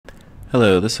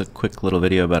Hello, this is a quick little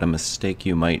video about a mistake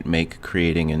you might make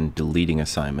creating and deleting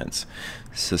assignments.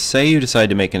 So say you decide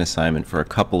to make an assignment for a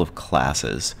couple of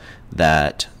classes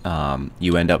that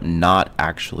you end up not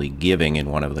actually giving in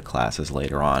one of the classes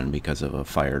later on because of a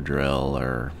fire drill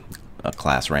or a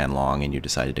class ran long and you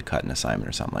decided to cut an assignment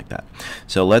or something like that.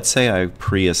 So let's say I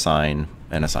pre-assign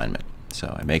an assignment.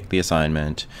 So I make the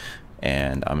assignment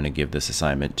and I'm going to give this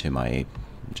assignment to my,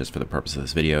 just for the purpose of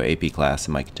this video, AP class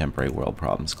and my Contemporary World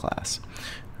Problems class.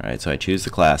 Alright, so I choose the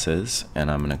classes and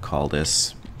I'm going to call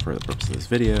this, for the purpose of this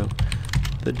video,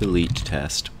 the delete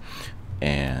test,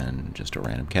 and just a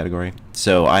random category.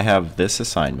 So I have this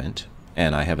assignment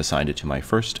and I have assigned it to my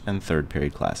first and third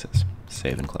period classes.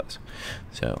 Save and close.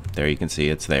 So there you can see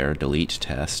it's there, delete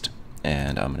test,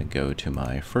 and I'm going to go to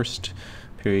my first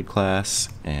period class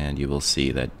and you will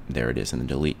see that there it is in the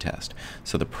delete test.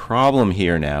 So the problem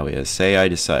here now is, say I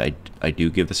decide I do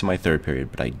give this in my third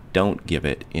period but I don't give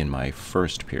it in my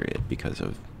first period because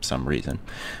of some reason.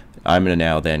 I'm going to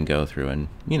now then go through and,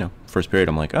 first period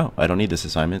I'm like, oh, I don't need this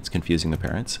assignment, it's confusing the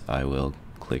parents. I will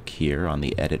click here on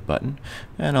the edit button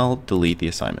and I'll delete the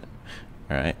assignment.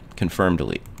 Alright, confirm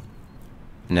delete.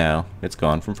 Now it's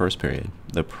gone from first period.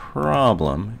 The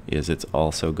problem is it's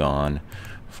also gone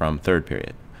from third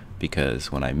period, because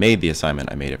when I made the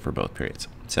assignment I made it for both periods.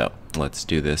 So let's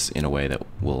do this in a way that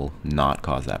will not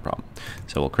cause that problem.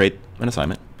 So we'll create an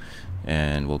assignment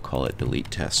and we'll call it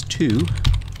delete test 2,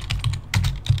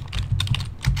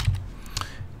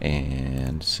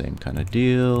 and same kind of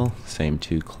deal, same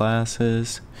two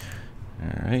classes.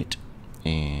 Alright,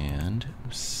 and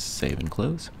save and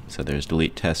close. So there's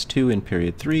delete test 2 in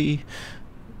period 3,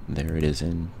 there it is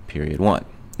in period 1.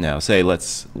 Now say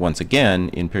let's, once again,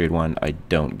 in period 1 I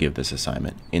don't give this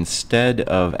assignment. Instead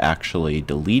of actually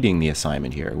deleting the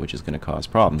assignment here, which is going to cause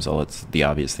problems, so it's the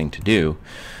obvious thing to do,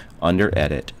 under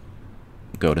edit,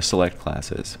 go to select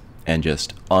classes and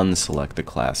just unselect the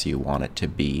class you want it to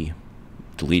be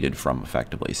deleted from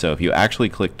effectively. So if you actually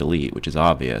click delete, which is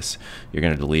obvious, you're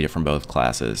going to delete it from both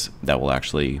classes. That will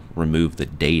actually remove the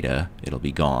data. It'll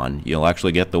be gone. You'll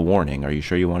actually get the warning, are you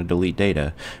sure you want to delete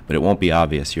data? But it won't be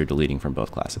obvious you're deleting from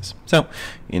both classes. So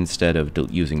instead of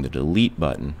using the delete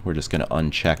button, we're just going to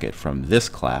uncheck it from this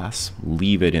class,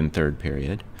 leave it in third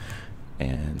period,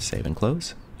 and save and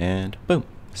close, and boom.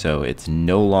 So it's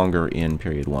no longer in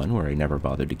period 1 where I never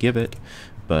bothered to give it,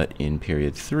 but in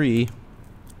period 3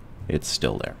 it's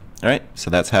still there. Alright, so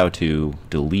that's how to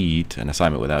delete an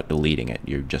assignment without deleting it.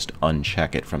 You just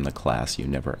uncheck it from the class you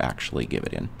never actually give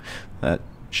it in. That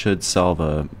should solve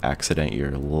an accident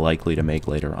you're likely to make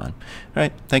later on.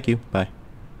 Alright, thank you. Bye.